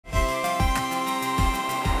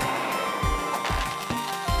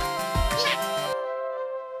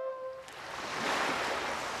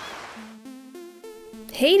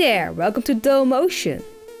Hey there, welcome to Dollmotion.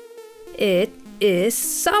 It is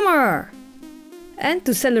summer! And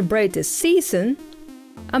to celebrate this season,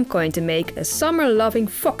 I'm going to make a summer-loving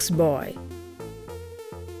fox boy.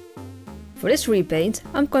 For this repaint,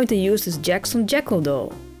 I'm going to use this Jackson Jekyll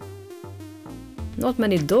doll. Not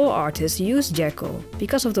many doll artists use Jekyll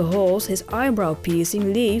because of the holes his eyebrow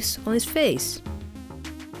piercing leaves on his face.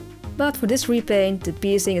 But for this repaint, the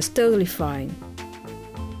piercing is totally fine.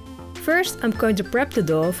 First, I'm going to prep the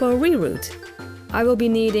doll for a reroute. I will be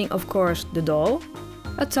needing, of course, the doll,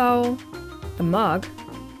 a towel, a mug,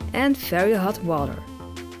 and very hot water.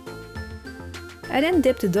 I then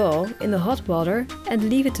dip the doll in the hot water and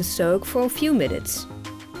leave it to soak for a few minutes.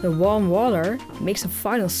 The warm water makes the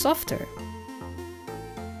vinyl softer.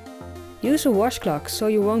 Use a washcloth so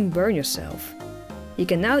you won't burn yourself. You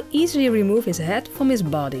can now easily remove his head from his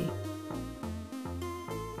body.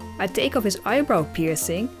 I take off his eyebrow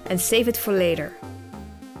piercing and save it for later.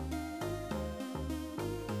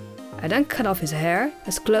 I then cut off his hair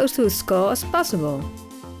as close to his skull as possible.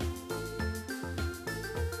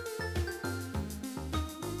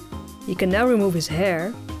 You can now remove his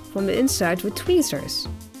hair from the inside with tweezers.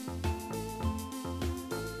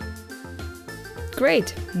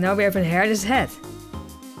 Great, now we have haired his head.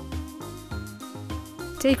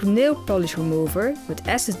 Take nail polish remover with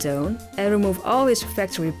acetone and remove all his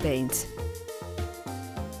factory paint.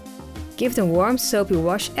 Give them warm soapy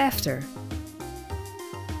wash after.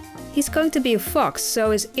 He's going to be a fox,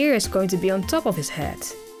 so his ear is going to be on top of his head.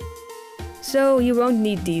 So you won't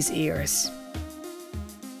need these ears.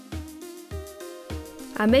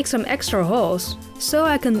 I make some extra holes so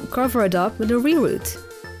I can cover it up with a reroute.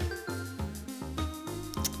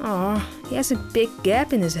 Oh, he has a big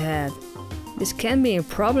gap in his head. This can be a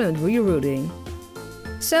problem with rerouting.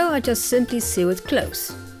 So I just simply seal it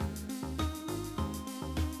close.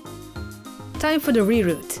 Time for the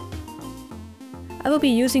reroute. I will be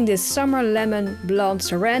using this summer lemon blonde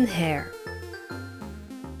Saran hair.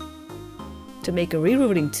 To make a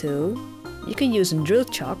rerouting tool, you can use a drill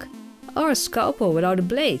chuck or a scalpel without a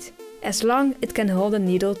blade, as long as it can hold a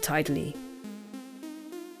needle tightly.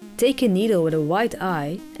 Take a needle with a wide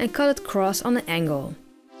eye and cut it cross on an angle.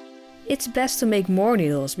 It's best to make more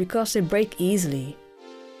needles because they break easily.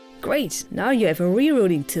 Great, now you have a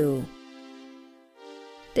rerouting tool.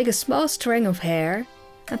 Take a small strand of hair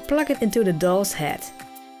and plug it into the doll's head.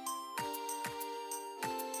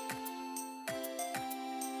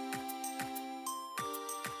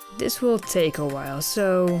 This will take a while,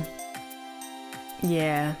 so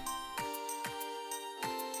yeah.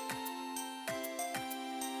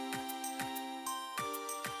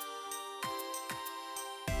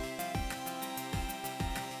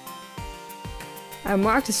 I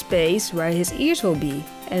mark the space where his ears will be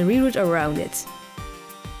and reroute around it.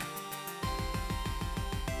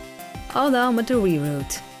 All done with the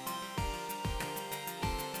reroute.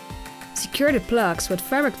 Secure the plugs with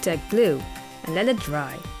fabric tack glue and let it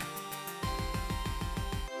dry.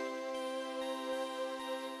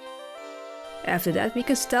 After that, we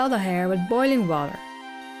can style the hair with boiling water.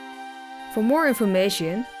 For more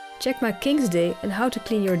information, check my King's Day and How to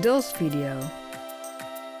Clean Your Dolls video.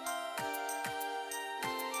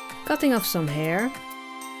 Cutting off some hair.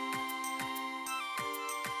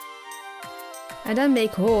 And then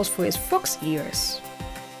make holes for his fox ears.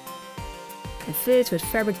 And fill it with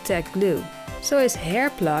fabric tack glue, so his hair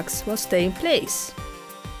plugs will stay in place.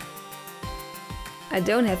 I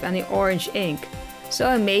don't have any orange ink, so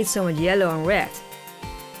I made some with yellow and red.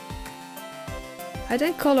 I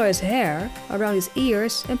then color his hair around his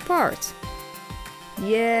ears and part.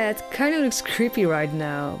 Yeah, it kinda looks creepy right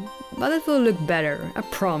now, but it will look better, I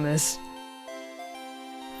promise.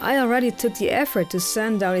 I already took the effort to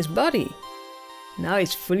sand down his body. Now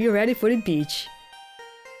he's fully ready for the beach.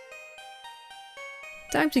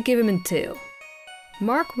 Time to give him a tail.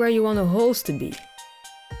 Mark where you want the holes to be.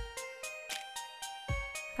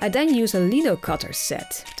 I then use a lino cutter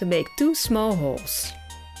set to make 2 small holes.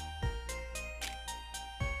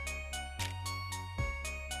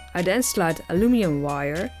 I then slide aluminum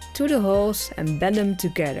wire through the holes and bend them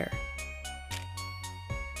together.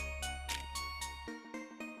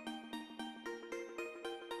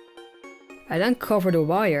 I then cover the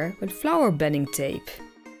wire with flower bending tape.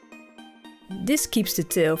 This keeps the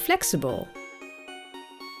tail flexible.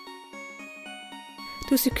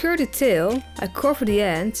 To secure the tail, I cover the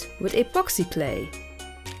end with epoxy clay.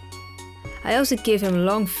 I also give him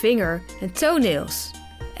long finger and toenails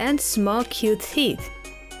and small cute teeth.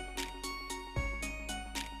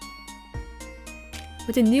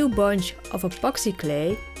 With a new bunch of epoxy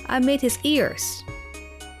clay, I made his ears.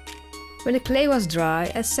 When the clay was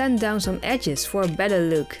dry, I sanded down some edges for a better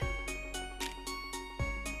look.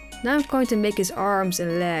 Now I'm going to make his arms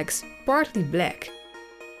and legs partly black,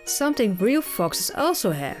 something real foxes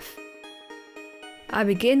also have. I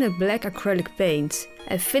begin with black acrylic paint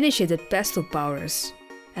and finish it with pastel powders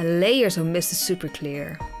and layers of Mr.Super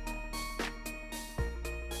clear.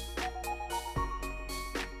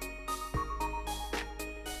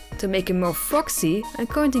 To make him more foxy, I'm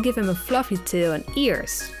going to give him a fluffy tail and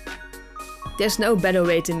ears. There's no better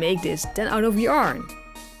way to make this than out of yarn.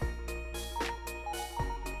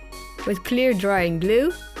 With clear drying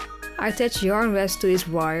glue, I attach yarn webs to his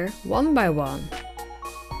wire one by one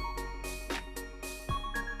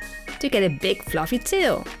to get a big fluffy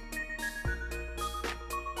tail.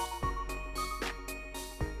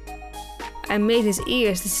 I made his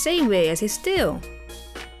ears the same way as his tail.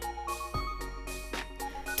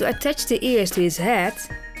 To attach the ears to his head,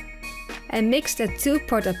 I mixed a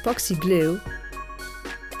 2-part epoxy glue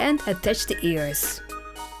and attached the ears.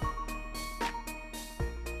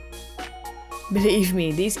 Believe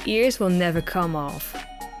me, these ears will never come off.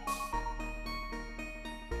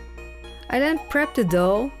 I then prep the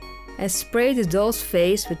doll and spray the doll's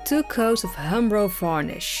face with 2 coats of Umbro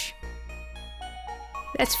varnish.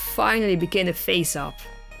 Let's finally begin the face-up.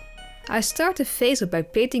 I start the face-up by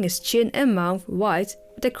painting his chin and mouth white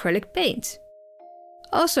with acrylic paint.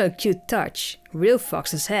 Also a cute touch, real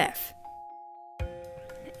foxes have.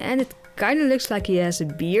 And it kinda looks like he has a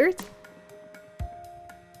beard.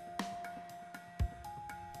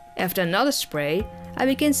 After another spray, I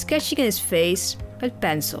begin sketching his face with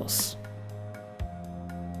pencils.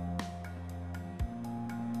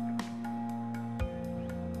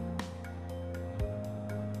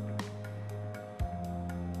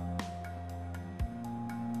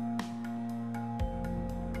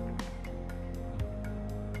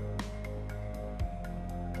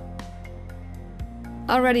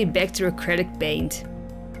 Already back to acrylic paint.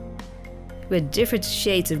 With different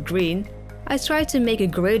shades of green, I try to make a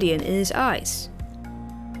gradient in his eyes.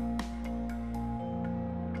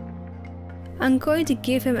 I'm going to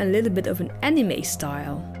give him a little bit of an anime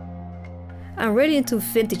style. I'm really into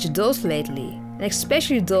vintage dolls lately, and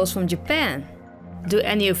especially dolls from Japan. Do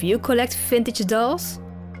any of you collect vintage dolls?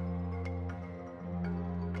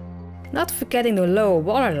 Not forgetting the lower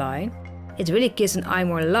waterline, it really gives an eye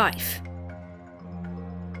more life.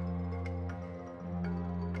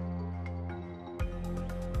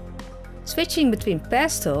 Switching between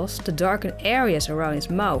pastels to darken areas around his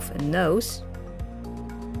mouth and nose.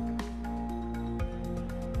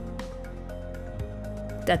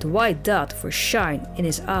 That white dot for shine in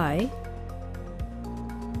his eye.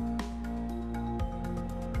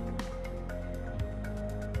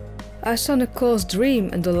 I saw Nicole's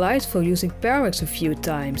Dream and Delightful using parallax a few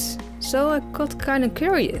times, so I got kinda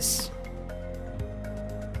curious.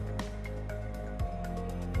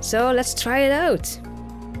 So let's try it out.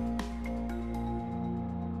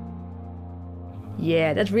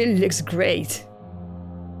 Yeah, that really looks great.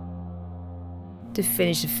 To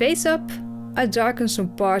finish the face up, I darken some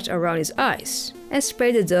parts around his eyes and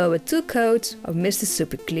spray the doll with 2 coats of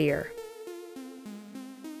Mr.Super clear.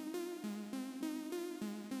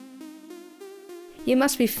 You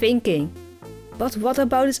must be thinking, but what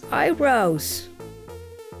about his eyebrows?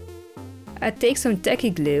 I take some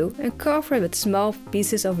tacky glue and cover it with small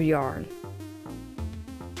pieces of yarn.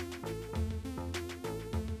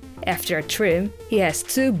 After a trim, he has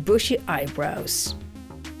 2 bushy eyebrows.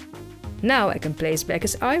 Now I can place back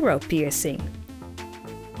his eyebrow piercing.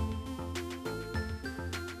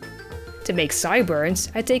 To make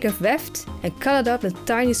sideburns, I take a weft and cut it up in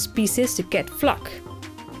tiny pieces to get flock.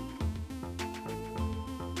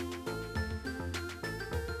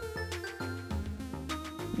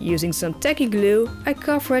 Using some tacky glue, I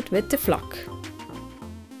cover it with the flock.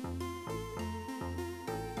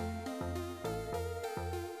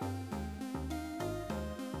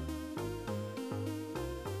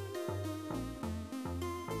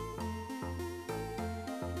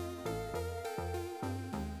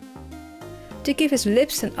 To give his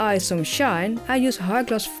lips and eyes some shine, I use high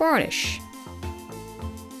gloss varnish.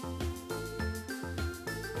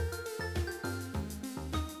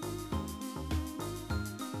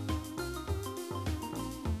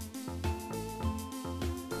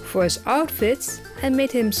 For his outfits, I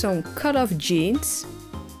made him some cut-off jeans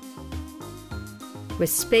with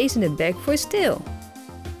space in the back for his tail.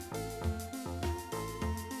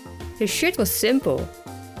 His shirt was simple,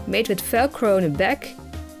 made with Velcro in the back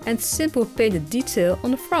and simple painted detail on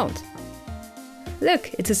the front. Look,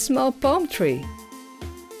 it's a small palm tree.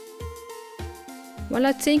 When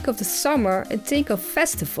I think of the summer, I think of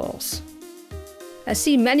festivals. I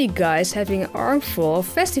see many guys having an armful of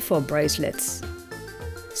festival bracelets.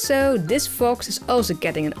 So this Foxx is also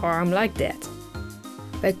getting an arm like that.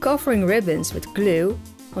 By covering ribbons with glue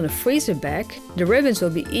on a freezer bag, the ribbons will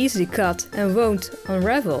be easily cut and won't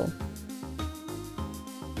unravel.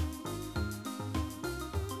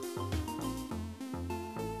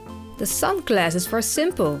 The sunglasses were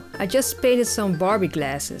simple, I just painted some Barbie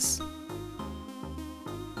glasses.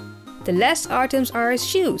 The last items are his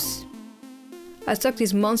shoes. I took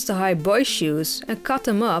these monster high boy shoes and cut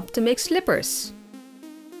them up to make slippers.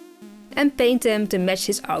 And paint them to match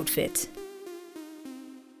his outfit.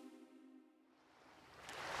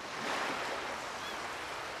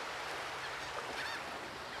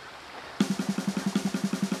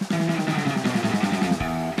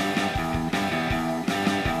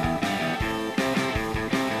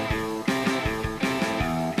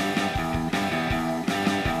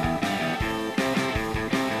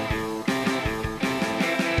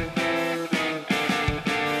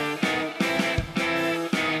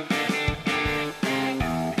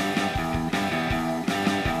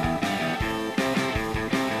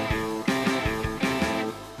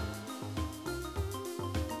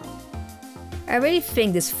 I really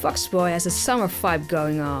think this Foxx boy has a summer vibe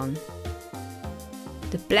going on.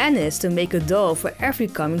 The plan is to make a doll for every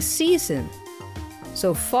coming season.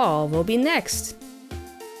 So fall will be next.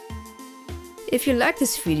 If you like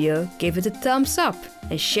this video, give it a thumbs up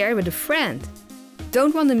and share it with a friend.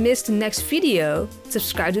 Don't want to miss the next video?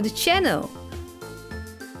 Subscribe to the channel.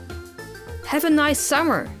 Have a nice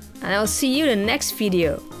summer and I'll see you in the next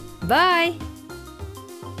video. Bye!